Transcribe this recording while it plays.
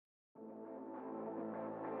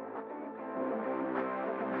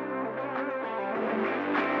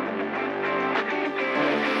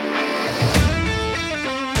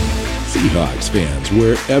Seahawks fans,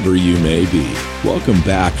 wherever you may be, welcome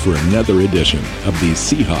back for another edition of the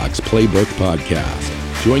Seahawks Playbook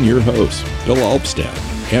Podcast. Join your host, Bill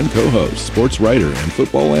Alvstad, and co-host, sports writer and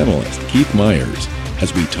football analyst Keith Myers,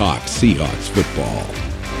 as we talk Seahawks football.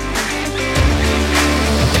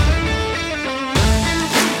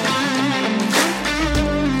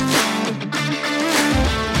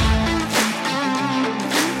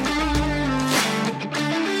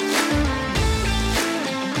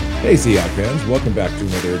 Hey Seahawks fans, welcome back to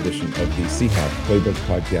another edition of the Seahawks Playbook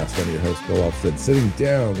Podcast. I'm your host, Bill Alvstad, sitting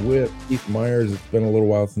down with Keith Myers. It's been a little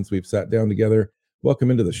while since we've sat down together.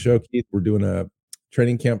 Welcome into the show, Keith. We're doing a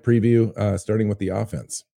training camp preview, starting with the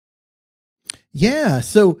offense. Yeah,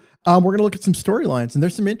 so we're going to look at some storylines, and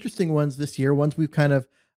there's some interesting ones this year, ones we've kind of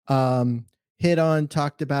hit on,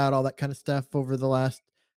 talked about, all that kind of stuff over the last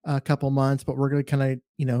couple months, but we're going to kind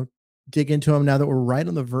of, dig into them now that we're right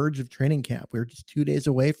on the verge of training camp. We're just 2 days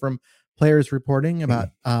away from players reporting, about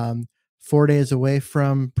 4 days away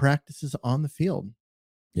from practices on the field.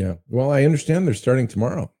 Yeah, well, I understand they're starting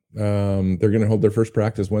tomorrow. They're going to hold their first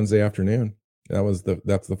practice Wednesday afternoon. That's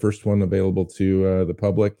the first one available to the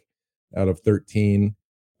public out of 13.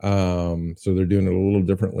 So they're doing it a little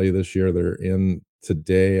differently this year. They're in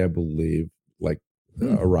today, I believe,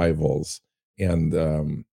 arrivals and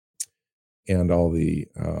all the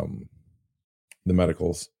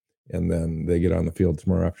medicals, and then they get on the field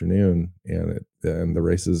tomorrow afternoon, and the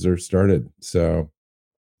races are started. So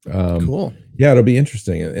cool. Yeah, it'll be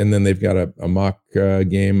interesting. And then they've got a mock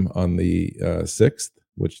game on the 6th,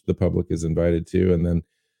 which the public is invited to, and then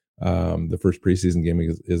the first preseason game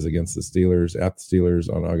is against the Steelers at the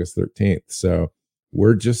Steelers on August 13th. So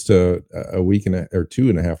we're just a week or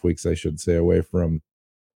 2.5 weeks, I should say, away from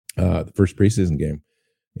the first preseason game.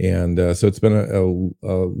 And so it's been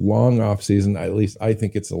a long off season. At least I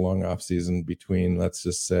think it's a long off season between, let's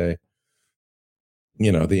just say,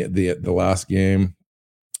 the last game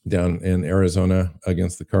down in Arizona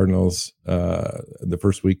against the Cardinals, the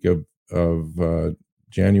first week of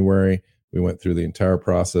January. We went through the entire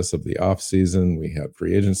process of the off season. We had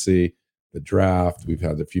free agency, the draft. We've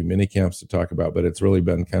had a few mini camps to talk about, but it's really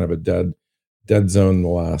been kind of a dead zone in the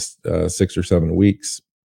last 6 or 7 weeks.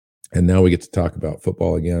 And now we get to talk about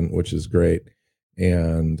football again, which is great,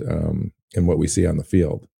 and what we see on the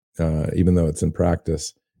field, even though it's in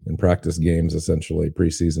practice games, essentially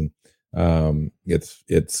preseason.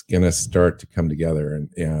 It's going to start to come together,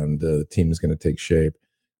 and the team is going to take shape.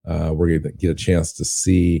 We're going to get a chance to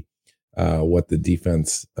see what the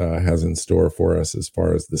defense has in store for us as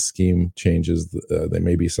far as the scheme changes. They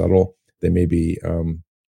may be subtle, they may be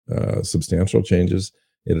substantial changes.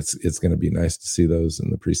 It's going to be nice to see those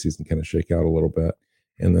in the preseason kind of shake out a little bit.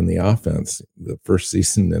 And then the offense, the first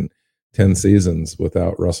season in 10 seasons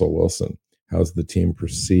without Russell Wilson. How's the team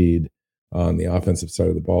proceed on the offensive side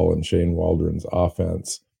of the ball and Shane Waldron's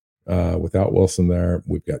offense? Without Wilson there,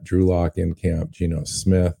 we've got Drew Lock in camp, Geno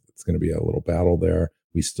Smith. It's going to be a little battle there.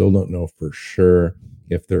 We still don't know for sure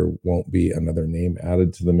if there won't be another name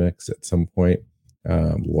added to the mix at some point.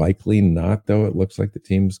 Likely not, though. It looks like the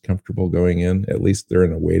team's comfortable going in. At least they're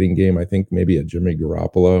in a waiting game. I think maybe a Jimmy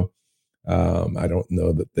Garoppolo. I don't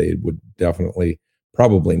know that they would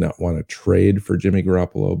probably not want to trade for Jimmy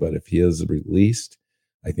Garoppolo, but if he is released,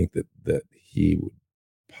 I think that he would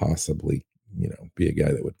possibly, be a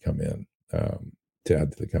guy that would come in to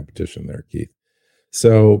add to the competition there, Keith.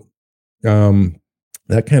 So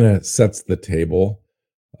that kind of sets the table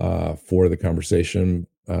for the conversation.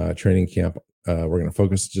 Training camp. We're going to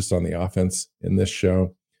focus just on the offense in this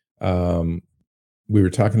show. We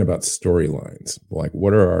were talking about storylines, like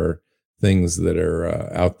what are our things that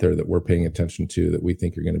are out there that we're paying attention to that we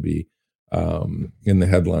think are going to be in the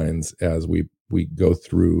headlines as we go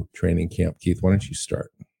through training camp. Keith, why don't you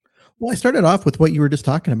start? Well, I started off with what you were just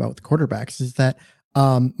talking about with quarterbacks, is that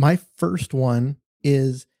my first one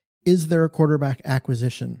is there a quarterback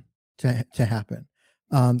acquisition to happen?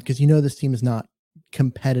 Because this team is not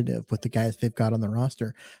competitive with the guys they've got on the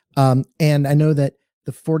roster. And I know that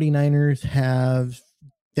the 49ers have,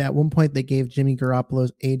 at one point, they gave Jimmy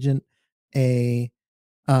Garoppolo's agent the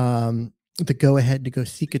go ahead to go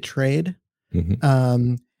seek a trade.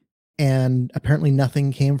 Mm-hmm. And apparently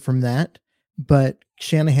nothing came from that, but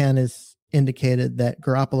Shanahan has indicated that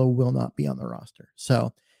Garoppolo will not be on the roster.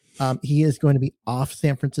 So he is going to be off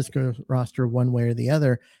San Francisco's roster one way or the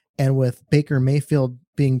other. And with Baker Mayfield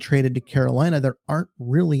being traded to Carolina, there aren't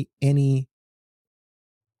really no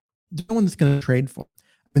one that's going to trade for.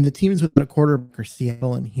 I mean, the teams without a quarterback are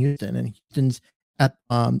Seattle and Houston's at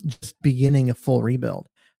just beginning a full rebuild.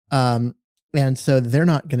 And so they're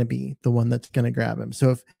not going to be the one that's going to grab him.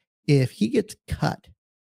 So if he gets cut,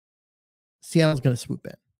 Seattle's going to swoop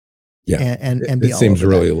in Yeah, and be it all seems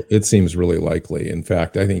over that. it seems really likely. In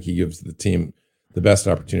fact, I think he gives the team the best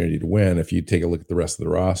opportunity to win. If you take a look at the rest of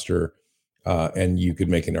the roster, and you could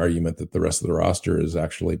make an argument that the rest of the roster is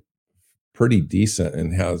actually pretty decent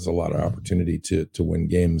and has a lot of opportunity to win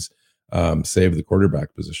games, save the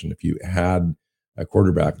quarterback position. If you had a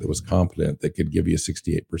quarterback that was competent, that could give you a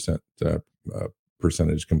 68%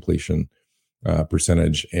 percentage completion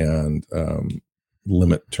percentage, and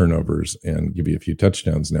limit turnovers and give you a few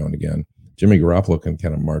touchdowns now and again, Jimmy Garoppolo can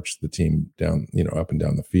kind of march the team down, up and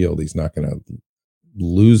down the field. He's not going to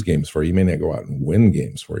lose games for you. He may not go out and win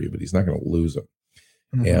games for you, but he's not going to lose them.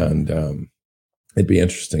 And it'd be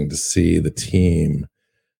interesting to see the team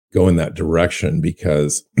go in that direction,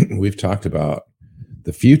 because we've talked about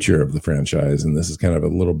the future of the franchise, and this is kind of a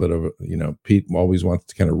little bit of Pete always wants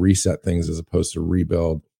to kind of reset things as opposed to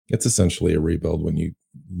rebuild. It's essentially a rebuild when you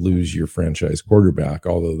lose your franchise quarterback,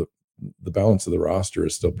 although the balance of the roster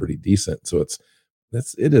is still pretty decent. So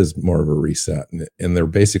it is more of a reset, and they're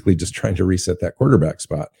basically just trying to reset that quarterback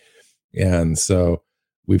spot. And so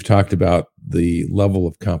we've talked about the level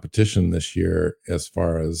of competition this year as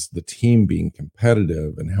far as the team being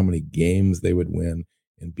competitive and how many games they would win,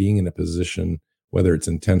 and being in a position, whether it's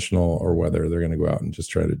intentional or whether they're going to go out and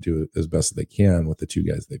just try to do it as best as they can with the two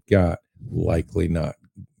guys they've got, likely not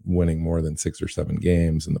winning more than 6 or 7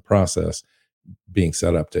 games in the process, being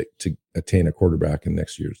set up to attain a quarterback in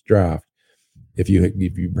next year's draft. If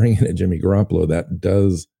you bring in a Jimmy Garoppolo, that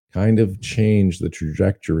does kind of change the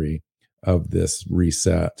trajectory of this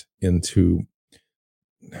reset into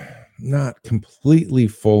not completely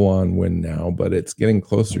full on win now, but it's getting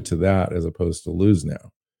closer to that as opposed to lose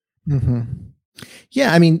now.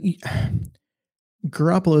 Yeah, I mean,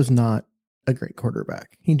 Garoppolo's not a great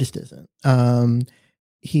quarterback. He just isn't.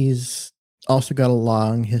 He's also got a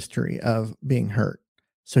long history of being hurt,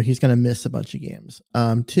 so he's going to miss a bunch of games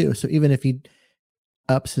too. So even if he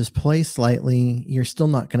ups his play slightly, you're still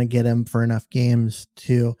not going to get him for enough games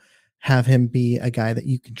to have him be a guy that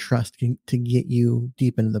you can trust to get you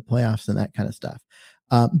deep into the playoffs and that kind of stuff.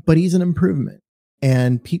 But he's an improvement,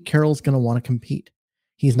 and Pete Carroll's going to want to compete.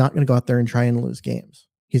 He's not going to go out there and try and lose games.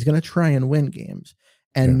 He's going to try and win games,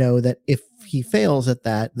 and know that if he fails at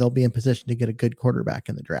that, they'll be in position to get a good quarterback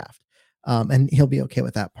in the draft. And he'll be okay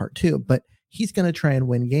with that part too. But he's going to try and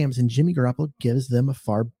win games, and Jimmy Garoppolo gives them a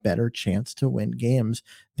far better chance to win games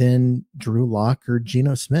than Drew Lock or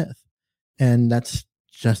Geno Smith. And that's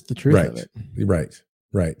just the truth of it.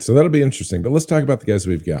 Right. So that'll be interesting. But let's talk about the guys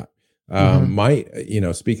we've got.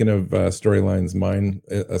 Speaking of storylines, mine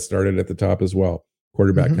started at the top as well.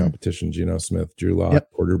 Quarterback competition: Geno Smith, Drew Lock,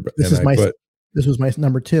 quarterback. This was my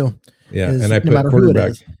number 2. Yeah, and I put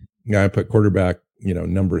quarterback. Yeah, I put quarterback.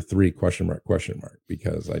 Number 3 ?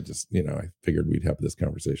 Because I just I figured we'd have this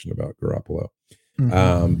conversation about Garoppolo.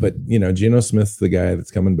 But Geno Smith's the guy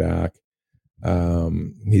that's coming back.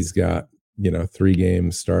 He's got 3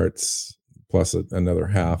 game starts plus another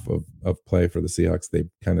half of play for the Seahawks. They've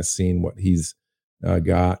kind of seen what he's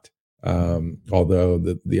got. Although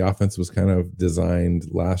the offense was kind of designed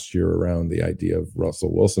last year around the idea of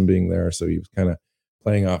Russell Wilson being there, so he was kind of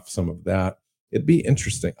playing off some of that. It'd be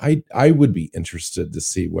interesting. I would be interested to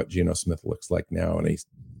see what Geno Smith looks like now in a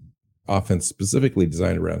offense specifically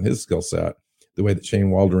designed around his skill set, the way that Shane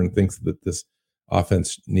Waldron thinks that this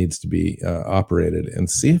offense needs to be operated, and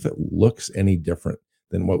see if it looks any different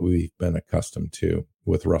than what we've been accustomed to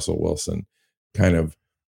with Russell Wilson, kind of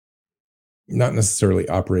not necessarily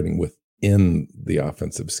operating within the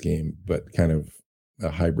offensive scheme, but kind of a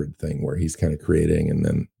hybrid thing where he's kind of creating and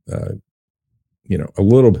then, a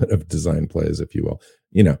little bit of design plays, if you will.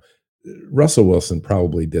 Russell Wilson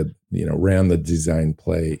probably did, ran the design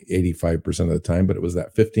play 85% of the time, but it was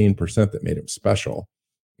that 15% that made him special.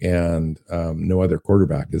 And no other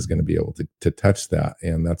quarterback is going to be able to touch that.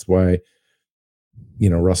 And that's why,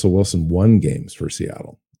 Russell Wilson won games for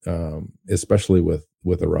Seattle, especially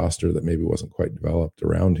with a roster that maybe wasn't quite developed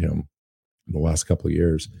around him in the last couple of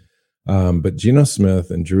years. But Geno Smith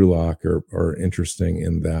and Drew Lock are interesting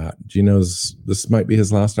in that this might be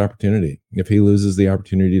his last opportunity. If he loses the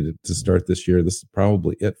opportunity to start this year, this is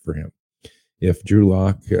probably it for him. If Drew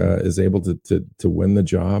Lock is able to win the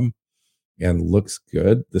job and looks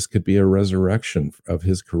good, this could be a resurrection of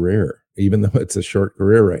his career. Even though it's a short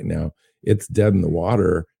career right now, it's dead in the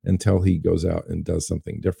water until he goes out and does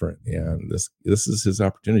something different. And this is his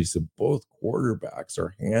opportunity. So both quarterbacks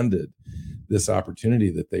are handed this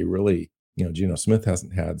opportunity that they really, Geno Smith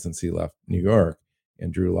hasn't had since he left New York,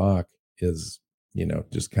 and Drew Lock is,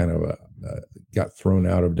 just kind of got thrown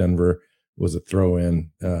out of Denver, was a throw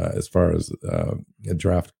in as far as a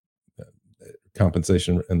draft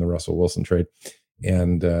compensation in the Russell Wilson trade.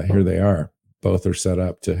 And here they are. Both are set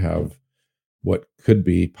up to have what could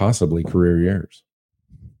be possibly career years.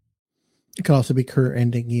 It could also be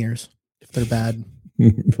career-ending years if they're bad.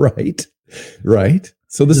 Right.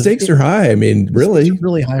 So the stakes are high. I mean, really,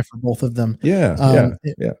 really high for both of them. Yeah.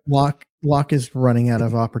 Locke is running out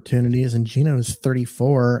of opportunities, and Geno is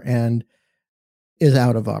 34 and is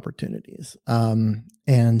out of opportunities.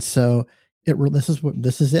 And so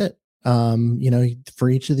this is it. For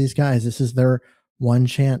each of these guys, this is their one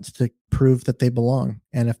chance to prove that they belong.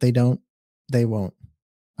 And if they don't, they won't.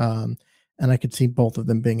 And I could see both of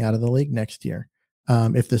them being out of the league next year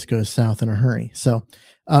if this goes south in a hurry. So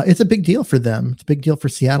it's a big deal for them. It's a big deal for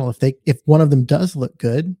Seattle. If one of them does look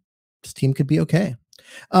good, this team could be okay.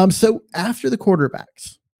 So after the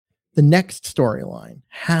quarterbacks, the next storyline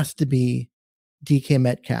has to be DK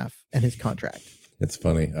Metcalf and his contract. It's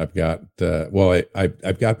funny. I've got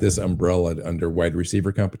I've got this umbrella under wide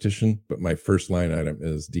receiver competition, but my first line item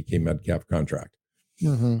is DK Metcalf contract.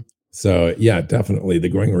 Mm-hmm. So yeah, definitely the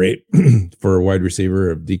going rate for a wide receiver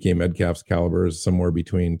of DK Metcalf's caliber is somewhere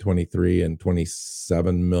between 23 and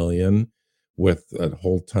 27 million, with a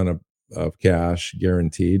whole ton of cash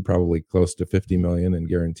guaranteed, probably close to 50 million in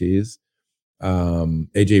guarantees.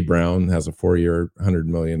 AJ Brown has a 4-year, $100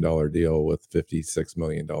 million deal with $56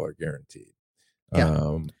 million guaranteed.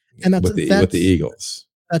 Yeah. And that's with the Eagles.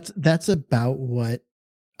 That's about what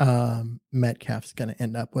Metcalf's going to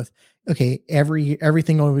end up with. Okay,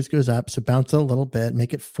 everything always goes up, so bounce it a little bit,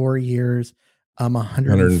 make it 4 years,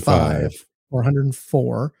 105 or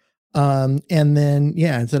 104, and then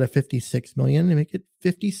instead of 56 million, make it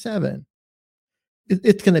 57.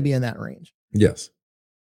 It's going to be in that range. Yes.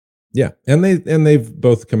 Yeah, and they've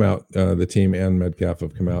both come out. The team and Metcalf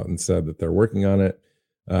have come out and said that they're working on it.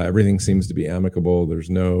 Everything seems to be amicable. There's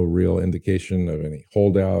no real indication of any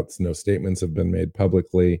holdouts. No statements have been made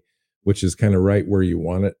publicly, which is kind of right where you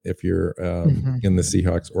want it if you're in the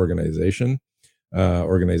Seahawks organization.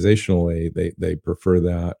 Organizationally, they prefer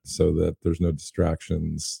that so that there's no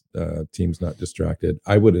distractions. Team's not distracted.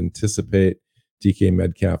 I would anticipate DK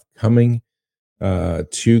Metcalf coming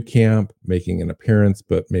to camp, making an appearance,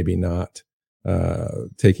 but maybe not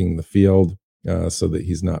taking the field. So that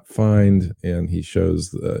he's not fined, and he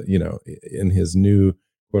shows in his new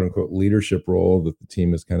quote unquote leadership role that the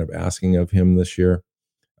team is kind of asking of him this year.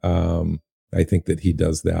 I think that he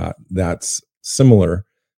does that. That's similar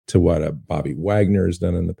to what a Bobby Wagner has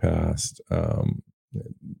done in the past.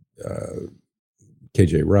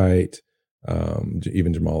 KJ Wright,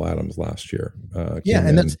 even Jamal Adams last year.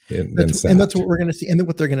 That's what we're going to see. And then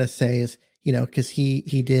what they're going to say is, because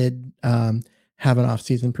he did have an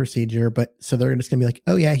off-season procedure, but so they're just gonna be like,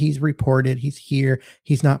 oh yeah, he's reported, he's here,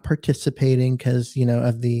 he's not participating because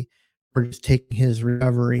we're just taking his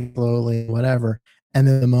recovery slowly, whatever. And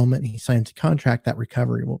then the moment he signs a contract, that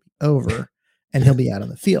recovery will be over and he'll be out on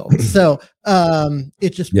the field. So it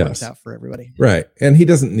just works out for everybody. Right. And he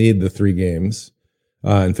doesn't need the 3 games.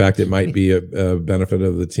 In fact, it might be a benefit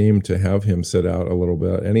of the team to have him sit out a little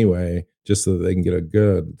bit anyway, just so that they can get a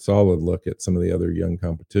good, solid look at some of the other young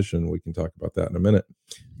competition. We can talk about that in a minute.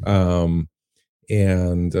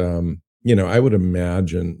 I would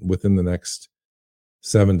imagine within the next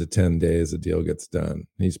 7 to 10 days, a deal gets done.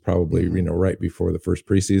 He's probably, right before the first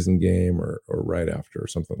preseason game or right after or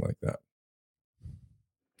something like that.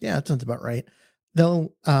 Yeah, that sounds about right.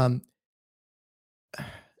 They'll,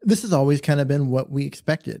 this has always kind of been what we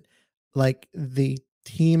expected. Like the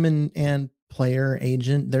team and player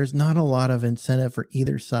agent, there's not a lot of incentive for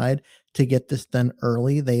either side to get this done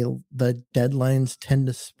early. The deadlines tend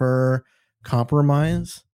to spur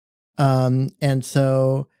compromise. And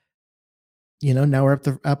so, now we're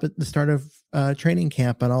up at the start of training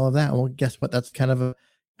camp and all of that. Well, guess what? That's kind of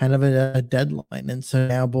a deadline. And so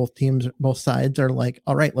now both sides are like,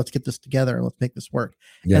 all right, let's get this together and let's make this work.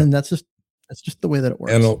 Yeah. And that's just the way that it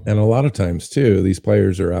works. And a lot of times too, these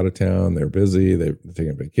players are out of town, they're busy, they're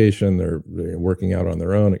taking vacation, they're working out on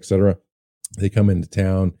their own, etc. They come into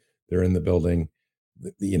town, they're in the building,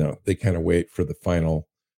 they kind of wait for the final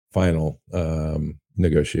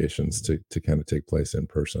negotiations to kind of take place in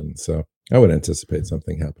person. So I would anticipate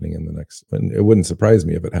something happening and it wouldn't surprise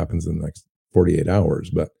me if it happens in the next 48 hours,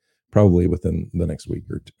 but probably within the next week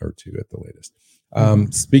or two at the latest.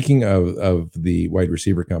 Speaking of the wide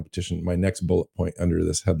receiver competition, my next bullet point under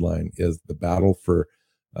this headline is the battle for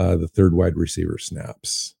the third wide receiver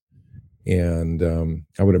snaps. And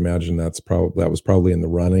I would imagine that was probably in the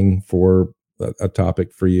running for a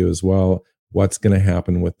topic for you as well. What's going to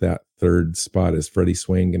happen with that third spot? Is Freddie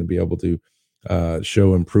Swain going to be able to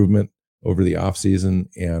show improvement over the offseason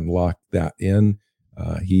and lock that in?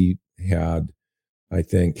 He had I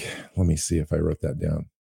think, let me see if I wrote that down.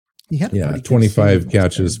 He had a Yeah, pretty good 25 season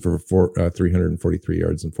catches last for 343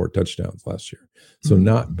 yards and 4 touchdowns last year. So year. Mhm.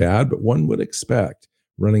 not bad, but one would expect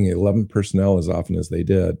running 11 personnel as often as they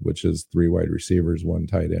did, which is 3 wide receivers, 1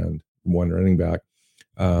 tight end, 1 running back,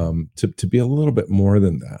 to be a little bit more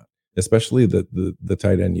than that. Especially the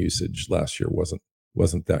tight end usage last year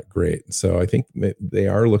wasn't that great. So I think they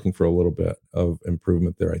are looking for a little bit of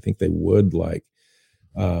improvement there. I think they would like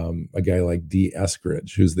a guy like D.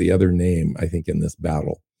 Eskridge, who's the other name I think in this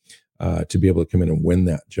battle, to be able to come in and win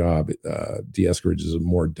that job. D. Eskridge is a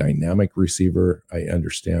more dynamic receiver. I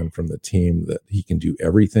understand from the team that he can do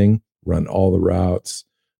everything, run all the routes.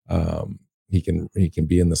 He can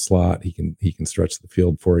be in the slot. He can stretch the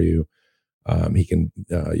field for you. He can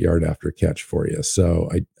yard after catch for you. So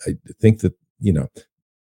I think that,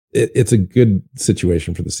 it's a good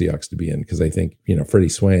situation for the Seahawks to be in, because I think, Freddie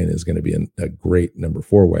Swain is going to be a great number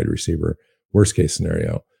 4 wide receiver, worst case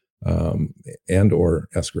scenario, and or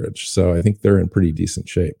Eskridge. So I think they're in pretty decent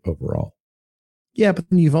shape overall. Yeah, but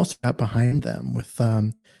then you've also got behind them with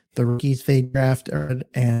the rookies they drafted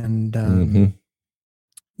and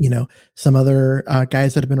some other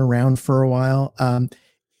guys that have been around for a while.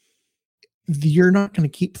 You're not going to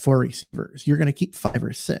keep 4 receivers. You're going to keep 5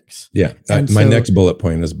 or 6. Yeah. My next bullet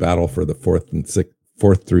point is battle for the 4th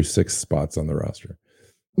through 6th spots on the roster.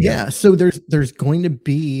 Yeah. So there's going to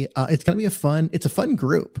be, it's going to be it's a fun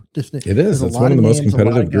group. It is. It's one of the most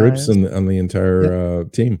competitive groups on the entire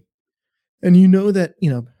team. And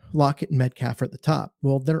that, Lockett and Metcalf are at the top.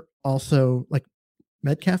 Well, they're also like,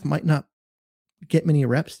 Metcalf might not get many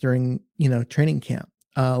reps during, training camp.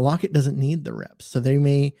 Lockett doesn't need the reps. So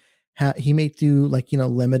he may do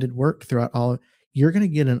limited work throughout all. You're going to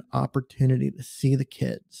get an opportunity to see the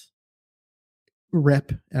kids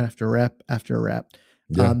rep after rep after rep.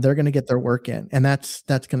 Yeah. They're going to get their work in, and that's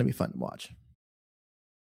going to be fun to watch.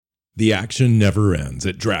 The action never ends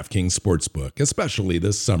at DraftKings Sportsbook, especially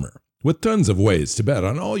this summer. With tons of ways to bet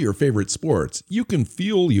on all your favorite sports, you can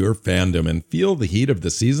fuel your fandom and feel the heat of the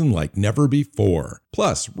season like never before.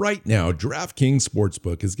 Plus, right now, DraftKings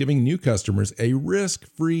Sportsbook is giving new customers a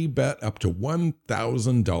risk-free bet up to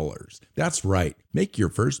 $1,000. That's right. Make your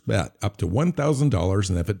first bet up to $1,000,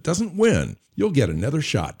 and if it doesn't win, you'll get another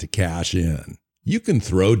shot to cash in. You can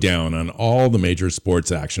throw down on all the major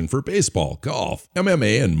sports action for baseball, golf,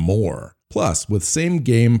 MMA, and more. Plus, with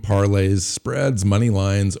same-game parlays, spreads, money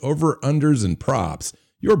lines, over-unders, and props,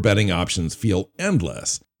 your betting options feel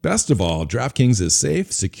endless. Best of all, DraftKings is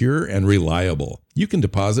safe, secure, and reliable. You can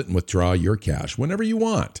deposit and withdraw your cash whenever you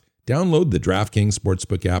want. Download the DraftKings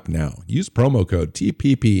Sportsbook app now. Use promo code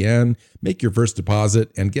TPPN, make your first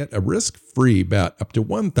deposit, and get a risk-free bet up to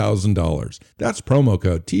 $1,000. That's promo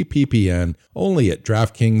code TPPN only at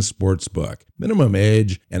DraftKings Sportsbook. Minimum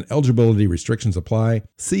age and eligibility restrictions apply.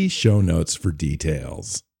 See show notes for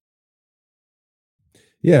details.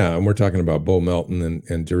 Yeah, and we're talking about Bo Melton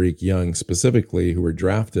and Derek Young specifically, who were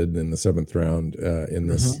drafted in the 7th round in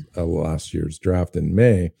this last year's draft in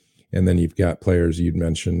May. And then you've got players you'd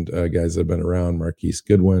mentioned, guys that have been around, Marquise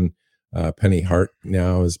Goodwin. Penny Hart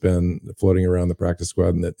now has been floating around the practice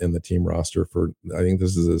squad and the team roster for, I think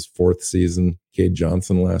this is his 4th season. Cade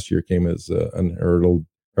Johnson last year came as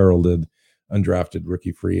unheralded, undrafted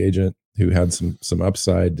rookie free agent who had some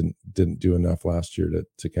upside, didn't do enough last year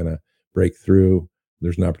to kind of break through.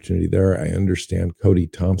 There's an opportunity there. I understand Cody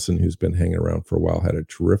Thompson, who's been hanging around for a while, had a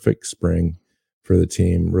terrific spring for the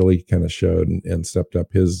team, really kind of showed and stepped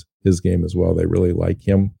up his game as well. They really like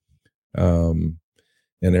him. And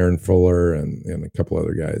Aaron Fuller and a couple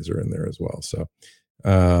other guys are in there as well. So,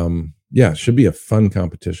 yeah, should be a fun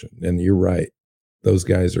competition. And you're right. Those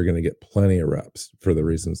guys are going to get plenty of reps for the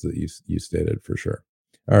reasons that you stated for sure.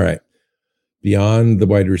 All right. Beyond the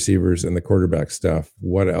wide receivers and the quarterback stuff,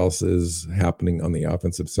 what else is happening on the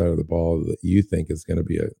offensive side of the ball that you think is going to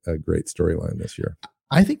be a great storyline this year?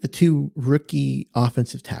 I think the 2 rookie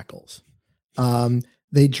offensive tackles.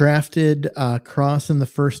 They drafted Cross in the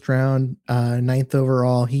 1st round, 9th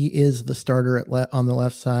overall. He is the starter on the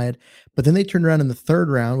left side. But then they turned around in the 3rd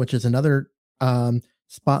round, which is another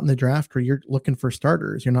spot in the draft where you're looking for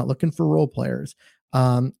starters. You're not looking for role players.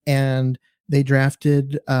 And they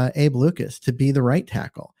drafted Abe Lucas to be the right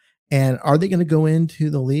tackle. And are they going to go into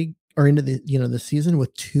the league or into the season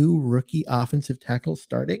with 2 rookie offensive tackles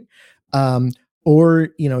starting? Or,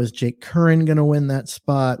 is Jake Curran going to win that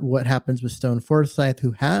spot? What happens with Stone Forsythe,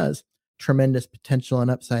 who has tremendous potential and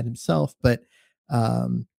upside himself, but,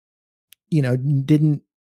 didn't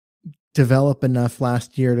develop enough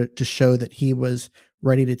last year to show that he was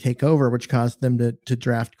ready to take over, which caused them to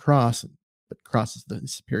draft Cross, but Cross is the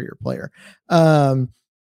superior player.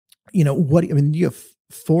 you have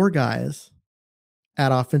 4 guys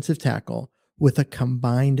at offensive tackle with a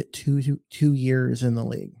combined 2 years in the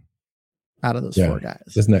league out of those 4 guys.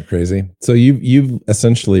 Isn't that crazy? So you've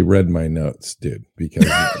essentially read my notes, dude, because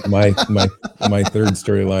my third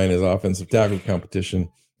storyline is offensive tackle competition,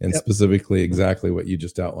 and specifically exactly what you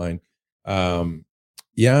just outlined.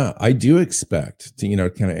 I do expect to,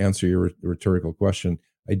 kind of answer your rhetorical question.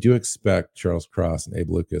 I do expect Charles Cross and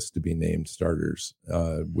Abe Lucas to be named starters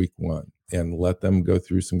week 1 and let them go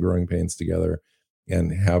through some growing pains together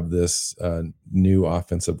and have this new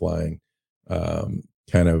offensive line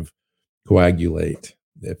kind of coagulate,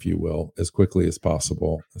 if you will, as quickly as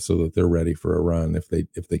possible so that they're ready for a run if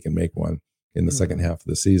they can make one in the second half of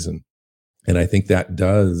the season. And I think that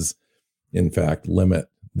does, in fact, limit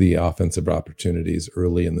the offensive opportunities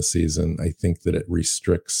early in the season. I think that it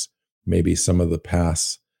restricts maybe some of the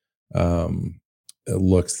pass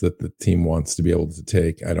looks that the team wants to be able to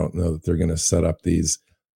take. I don't know that they're going to set up these,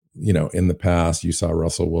 in the past, you saw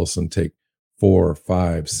Russell Wilson take 4,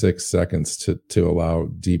 5, 6 seconds to allow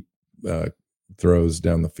deep throws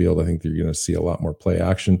down the field. I think you're going to see a lot more play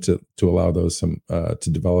action to allow those to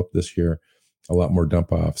develop this year, a lot more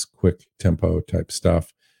dump offs, quick tempo type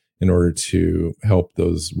stuff in order to help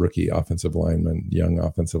those rookie offensive linemen, young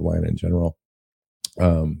offensive line in general,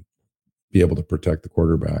 be able to protect the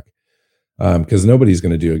quarterback. Because nobody's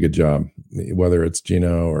going to do a good job, whether it's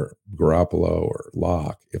Gino or Garoppolo or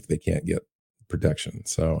Locke, if they can't get protection.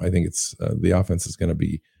 So I think it's the offense is going to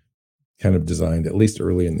be kind of designed, at least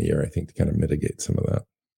early in the year, I think, to kind of mitigate some of that.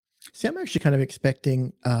 See, I'm actually kind of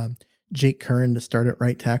expecting Jake Curran to start at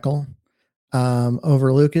right tackle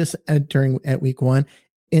over Lucas at week 1,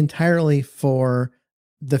 entirely for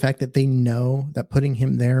the fact that they know that putting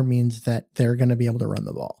him there means that they're going to be able to run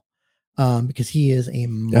the ball. Because he is a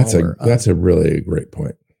mauler. That's a really great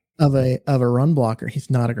point. Of a run blocker.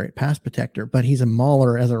 He's not a great pass protector, but he's a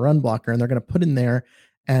mauler as a run blocker, and they're going to put him there,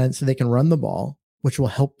 and so they can run the ball, which will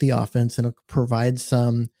help the offense and provide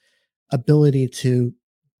some ability to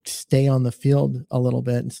stay on the field a little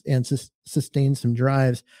bit and sustain some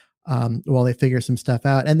drives while they figure some stuff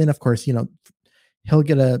out. And then, of course, he'll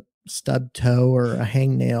get a stub toe or a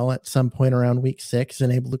hangnail at some point around week 6,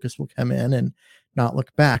 and Abe Lucas will come in and not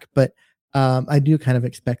look back. But I do kind of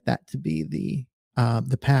expect that to be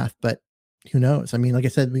the path, but who knows? I mean, like I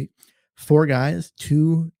said, 4 guys,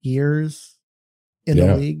 2 years in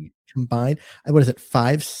the league combined. What is it?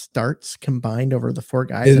 5 starts combined over the 4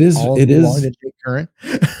 guys. It is Jake Curran.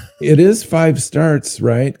 It is 5 starts,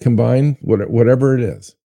 right? Combined, whatever it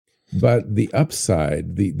is. But the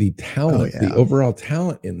upside, the talent, the overall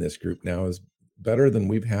talent in this group now is better than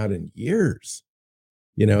we've had in years.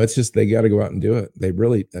 It's just they got to go out and do it. They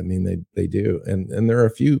really, they do. And there are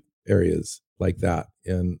a few areas like that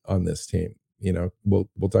on this team.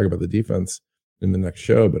 We'll talk about the defense in the next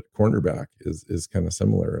show, but cornerback is kind of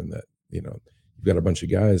similar in that, you've got a bunch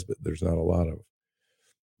of guys, but there's not a lot of,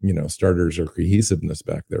 starters or cohesiveness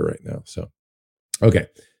back there right now. So, okay.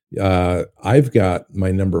 I've got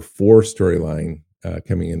my number 4 storyline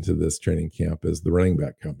coming into this training camp is the running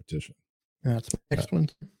back competition. That's the next one.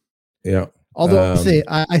 Yeah. Although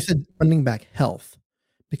I said running back health,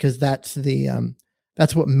 because that's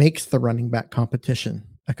what makes the running back competition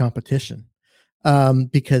a competition.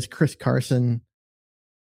 Because Chris Carson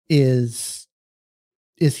he's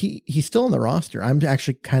still on the roster. I'm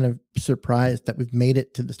actually kind of surprised that we've made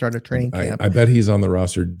it to the start of training camp. I bet he's on the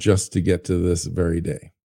roster just to get to this very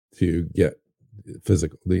day to get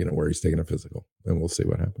physical, where he's taking a physical, and we'll see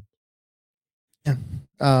what happens. Yeah.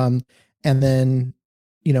 And then,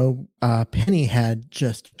 Penny had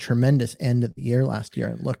just a tremendous end of the year last year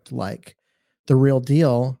and looked like the real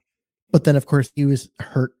deal. But then, of course, he was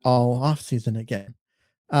hurt all off season again.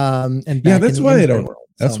 That's why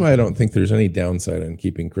I don't think there's any downside in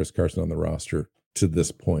keeping Chris Carson on the roster to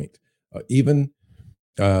this point. Even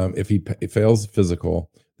if he fails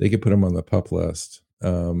physical, they could put him on the PUP list,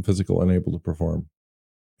 physical unable to perform,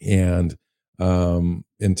 and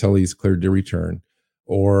until he's cleared to return.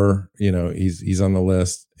 Or, he's on the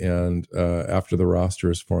list, and after the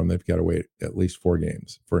roster is formed, they've got to wait at least 4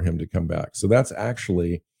 games for him to come back. So that's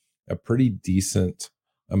actually a pretty decent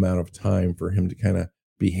amount of time for him to kind of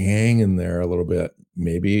be hanging there a little bit,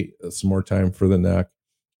 maybe some more time for the neck,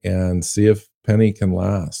 and see if Penny can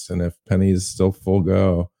last. And if Penny is still full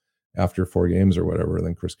go after 4 games or whatever,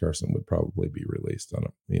 then Chris Carson would probably be released on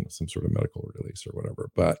some sort of medical release or whatever.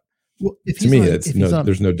 But to me,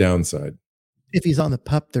 there's no downside. If he's on the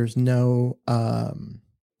PUP, there's no,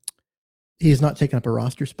 he's not taking up a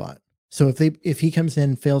roster spot. So if he comes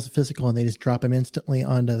in, fails the physical, and they just drop him instantly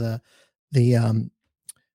onto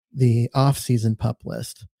the off-season PUP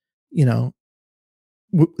list, you know,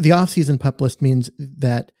 the offseason pup list means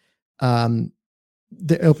that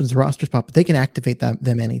that opens the roster spot, but they can activate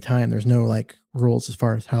them anytime. There's no like rules as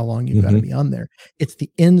far as how long you've got to be on there. It's the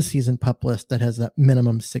in-season pup list that has that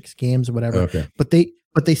minimum 6 games or whatever. Okay. But they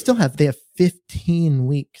have 15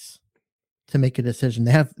 weeks to make a decision.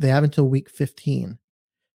 They have until week 15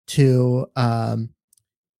 to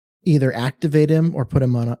either activate him or put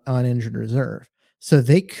him on injured reserve. So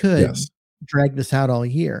they could drag this out all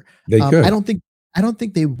year. They could. I don't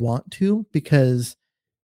think they want to, because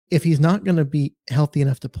if he's not going to be healthy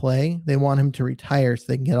enough to play, they want him to retire so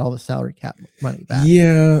they can get all the salary cap money back.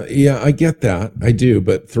 Yeah, I get that. I do,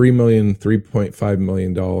 but $3.5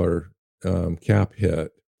 million cap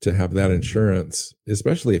hit to have that insurance,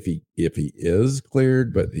 especially if he is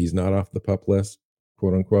cleared, but he's not off the pup list,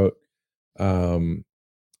 quote unquote.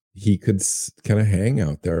 He could kind of hang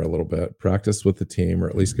out there a little bit, practice with the team, or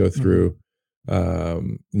at least go through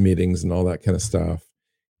meetings and all that kind of stuff,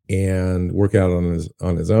 and work out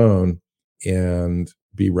on his own and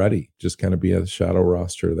be ready. Just kind of be a shadow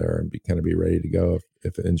roster there and be ready to go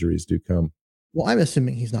if injuries do come. Well, I'm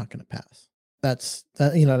assuming he's not going to pass. That's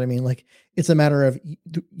you know what I mean? Like, it's a matter of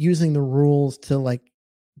using the rules to, like,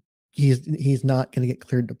 he's not going to get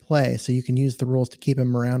cleared to play. So you can use the rules to keep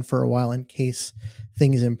him around for a while in case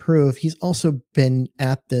things improve. He's also been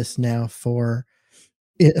at this now for,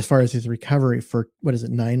 as far as his recovery, for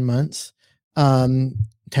 9 months,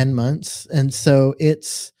 10 months. And so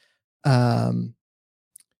it's, if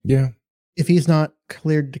he's not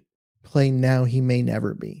cleared to play now, he may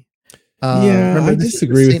never be. I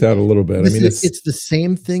disagree with that a little bit. It's the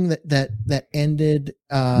same thing that ended.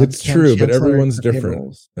 It's true, but everyone's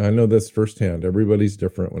different. I know this firsthand. Everybody's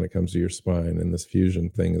different when it comes to your spine, and this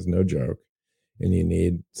fusion thing is no joke. And you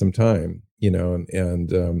need some time, and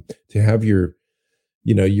to have your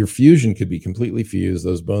fusion could be completely fused.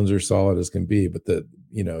 Those bones are solid as can be, but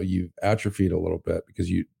you atrophied a little bit because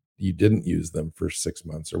you didn't use them for 6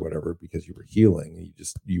 months or whatever because you were healing.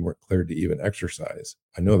 You weren't cleared to even exercise.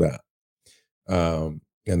 I know that.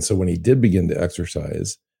 And so when he did begin to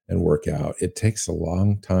exercise and work out, it takes a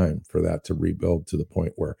long time for that to rebuild to the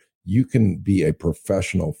point where you can be a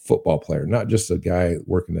professional football player, not just a guy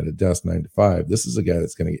working at a desk 9 to 5. This is a guy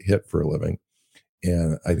that's going to get hit for a living.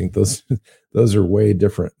 And I think those are way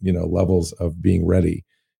different, levels of being ready.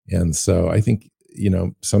 And so I think,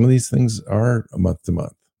 some of these things are a month to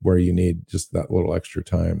month where you need just that little extra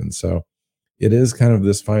time. And so it is kind of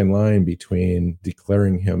this fine line between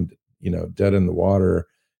declaring him, dead in the water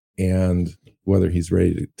and whether he's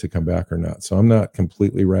ready to come back or not. So I'm not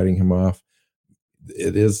completely writing him off.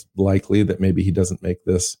 It is likely that maybe he doesn't make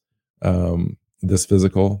this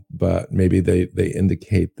physical, but maybe they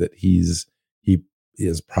indicate that he is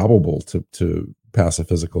probable to pass a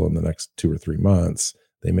physical in the next 2 or 3 months.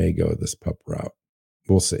 They may go this pup route.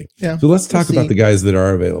 We'll see. Yeah, so let's talk about the guys that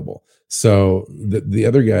are available. So the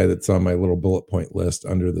other guy that's on my little bullet point list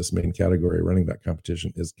under this main category, running back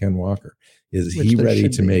competition, is Ken Walker. Is he ready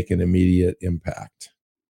to make an immediate impact?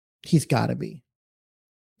 He's got to be.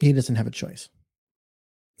 He doesn't have a choice.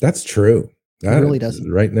 That's true. He really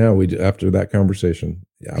doesn't. Right now, after that conveation,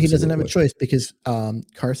 he doesn't have a choice because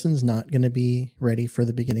Carson's not going to be ready for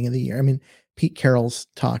the beginning of the year. I mean, Pete Carroll's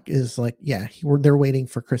talk is like, they're waiting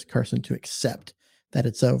for Chris Carson to accept that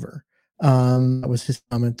it's over. That was his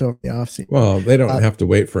comment over the offseason. Well, they don't have to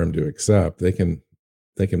wait for him to accept. They can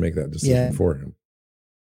make that decision for him.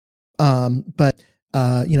 But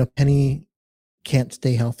Penny can't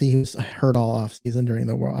stay healthy. He was hurt all offseason during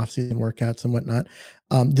the offseason workouts and whatnot.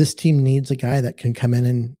 This team needs a guy that can come in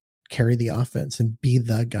and carry the offense and be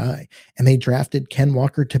the guy. And they drafted Ken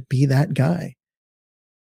Walker to be that guy.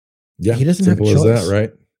 Yeah, he doesn't have a choice. Simple as that,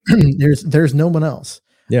 right? There's no one else.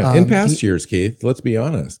 Yeah, in past years, Keith, let's be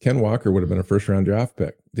honest, Ken Walker would have been a first-round draft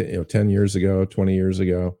pick, 10 years ago, 20 years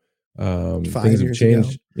ago. Things have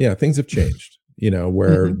changed. Yeah, things have changed,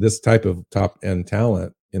 where this type of top-end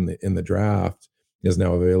talent in the draft is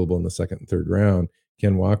now available in the second and third round.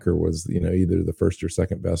 Ken Walker was, either the first or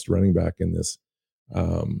second best running back in this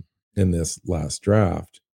last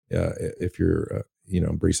draft. If you're,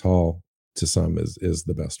 Breece Hall to some is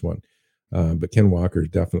the best one. But Ken Walker is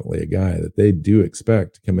definitely a guy that they do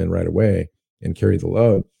expect to come in right away and carry the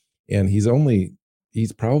load. And he's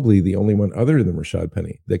probably the only one other than Rashad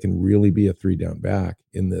Penny that can really be a 3-down back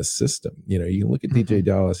in this system. You can look at DJ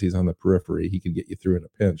Dallas, he's on the periphery. He could get you through in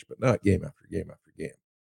a pinch, but not game after game after game.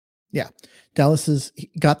 Yeah. Dallas has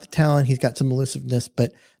got the talent. He's got some elusiveness,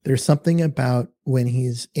 but there's something about when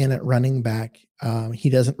he's in at running back. He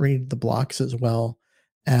doesn't read the blocks as well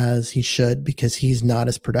as he should because he's not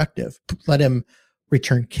as productive. Let him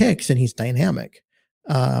return kicks and he's dynamic.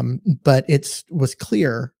 But it was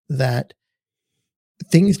clear that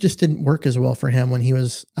things just didn't work as well for him when he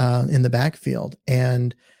was in the backfield.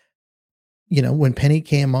 And, when Penny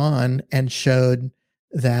came on and showed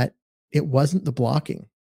that it wasn't the blocking,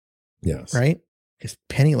 Yes. right? Because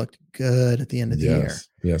Penny looked good at the end of the year.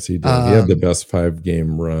 Yes, he did. He had the best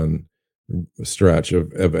 5-game run stretch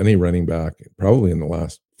of any running back probably in the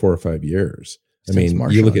last 4 or 5 years. I mean,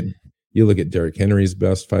 you look at Derrick Henry's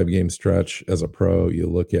best 5-game stretch as a pro. You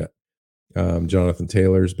look at Jonathan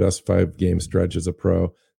Taylor's best 5-game stretch as a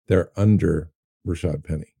pro. They're under Rashad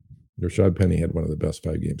Penny. Rashad Penny had one of the best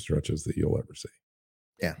 5-game stretches that you'll ever see.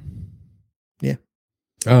 Yeah.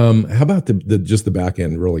 How about just the back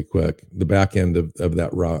end really quick? The back end of that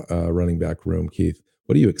running back room, Keith.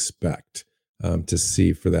 What do you expect to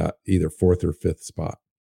see for that either 4th or 5th spot?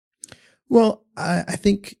 Well, I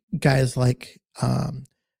think guys like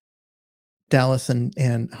Dallas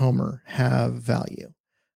and Homer have value.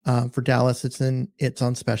 For Dallas, it's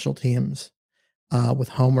on special teams. With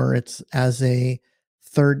Homer, it's as a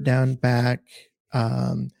 3rd down back.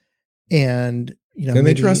 And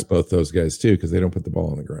they trust both those guys too, because they don't put the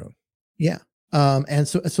ball on the ground. Yeah. And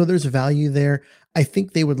so there's value there. I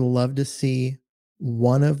think they would love to see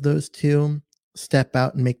one of those two step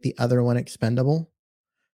out and make the other one expendable.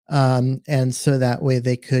 And so that way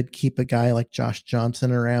they could keep a guy like Josh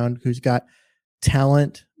Johnson around who's got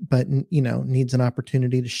talent, but needs an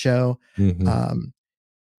opportunity to show. Mm-hmm.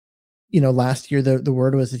 Last year the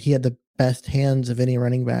word was that he had the best hands of any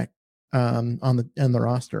running back on the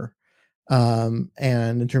roster. And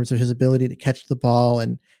in terms of his ability to catch the ball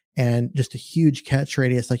and just a huge catch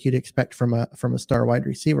radius like you'd expect from a star wide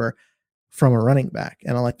receiver from a running back.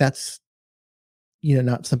 And I'm like, that's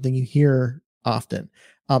not something you hear often.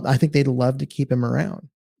 I think they'd love to keep him around,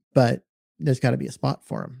 but there's got to be a spot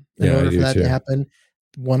for him. In order for that to happen,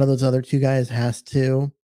 one of those other two guys has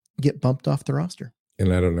to get bumped off the roster.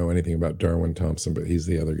 And I don't know anything about Darwin Thompson, but he's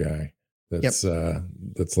the other guy that's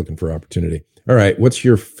looking for opportunity. All right. What's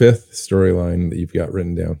your 5th storyline that you've got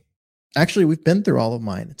written down? Actually, we've been through all of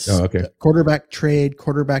mine. It's quarterback trade,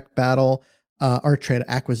 quarterback battle, or trade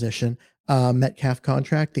acquisition, Metcalf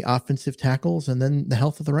contract, the offensive tackles, and then the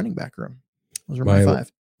health of the running back room. Those are my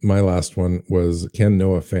 5. My last one was, can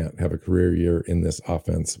Noah Fant have a career year in this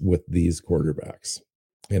offense with these quarterbacks?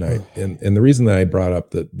 And and the reason that I brought up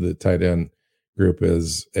the tight end group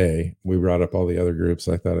is we brought up all the other groups.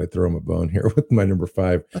 I thought I'd throw him a bone here with my number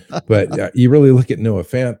 5, but you really look at Noah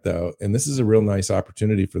Fant though, and this is a real nice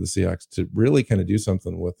opportunity for the Seahawks to really kind of do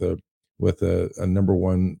something with a number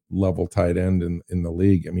 1 level tight end in the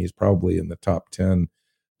league. I mean, he's probably in the top 10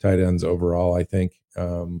 tight ends overall, I think,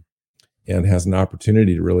 and has an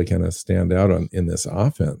opportunity to really kind of stand out in this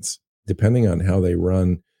offense, depending on how they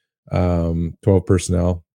run 12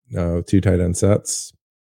 personnel, 2 tight end sets,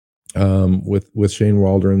 with Shane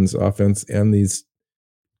Waldron's offense and these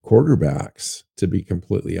quarterbacks, to be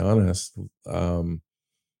completely honest,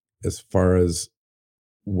 as far as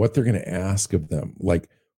what they're going to ask of them. Like,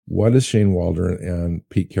 what is Shane Waldron and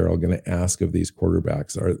Pete Carroll going to ask of these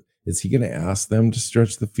quarterbacks? Is he going to ask them to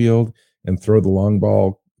stretch the field and throw the long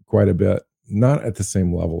ball quite a bit? Not at the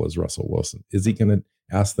same level as Russell Wilson. Is he going to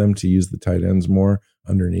ask them to use the tight ends more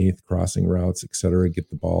underneath, crossing routes, et cetera, get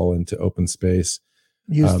the ball into open space?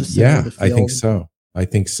 I think so.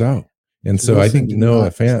 And so I think Noah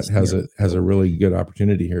Fant has a really good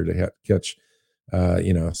opportunity here to catch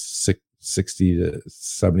 60 to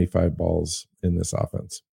 75 balls in this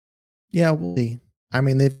offense. Yeah, we'll see. I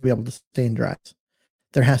mean, they'd be able to stay in drives.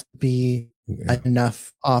 There has to be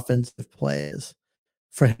enough offensive plays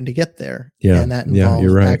for him to get there. Yeah. And that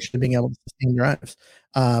involves actually being able to sustain drives.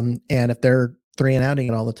 And if they're 3 and outing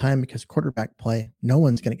it all the time because quarterback play, no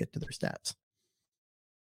one's going to get to their stats.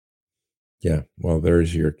 Yeah. Well,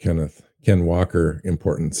 there's your Ken Walker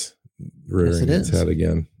importance rearing its head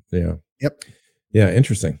again. Yeah. Yep. Yeah.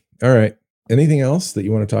 Interesting. All right. Anything else that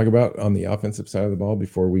you want to talk about on the offensive side of the ball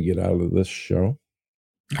before we get out of this show?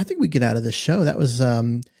 I think we get out of this show. That was,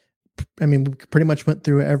 we pretty much went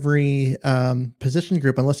through every position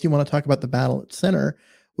group, unless you want to talk about the battle at center,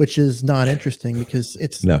 which is not interesting because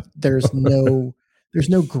there's no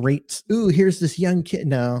great, here's this young kid.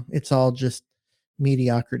 No, it's all just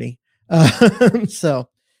mediocrity. So,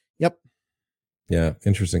 yep. Yeah.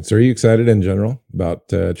 Interesting. So are you excited in general about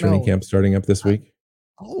training camp starting up this week?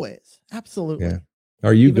 Always. Absolutely. Yeah.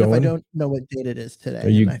 Are you going? If I don't know what date it is today.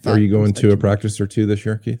 Are you going to a practice or 2 this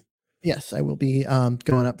year, Keith? Yes, I will be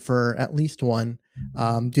going up for at least 1.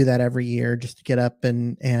 Do that every year just to get up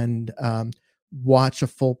and watch a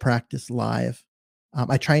full practice live.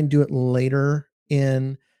 I try and do it later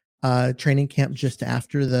in training camp just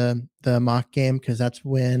after the mock game, because that's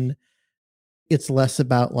when it's less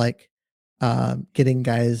about like getting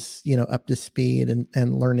guys, up to speed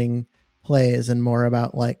and learning plays, and more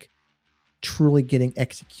about like truly getting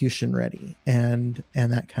execution ready and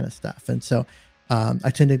that kind of stuff. And so I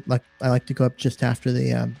like to go up just after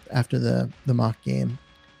the mock game.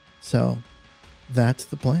 So that's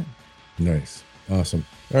the plan. Nice. Awesome.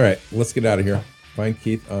 All right, let's get out of here. Find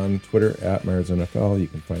Keith on Twitter at Myers NFL. You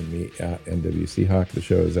can find me at NWC Hawk. The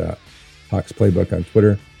show is at Hawks Playbook on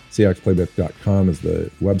Twitter. SeahawksPlaybook.com is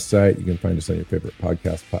the website. You can find us on your favorite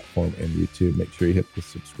podcast platform and YouTube. Make sure you hit the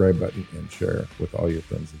subscribe button and share with all your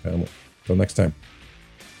friends and family. Until next time,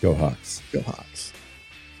 go Hawks. Go Hawks.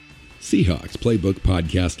 Seahawks Playbook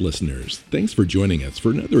podcast listeners, thanks for joining us for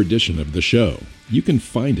another edition of the show. You can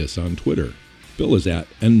find us on Twitter. Bill is at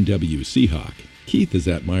NWCHawk. Keith is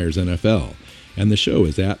at Myers NFL. And the show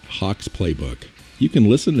is at Hawks Playbook. You can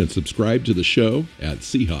listen and subscribe to the show at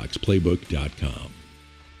SeahawksPlaybook.com.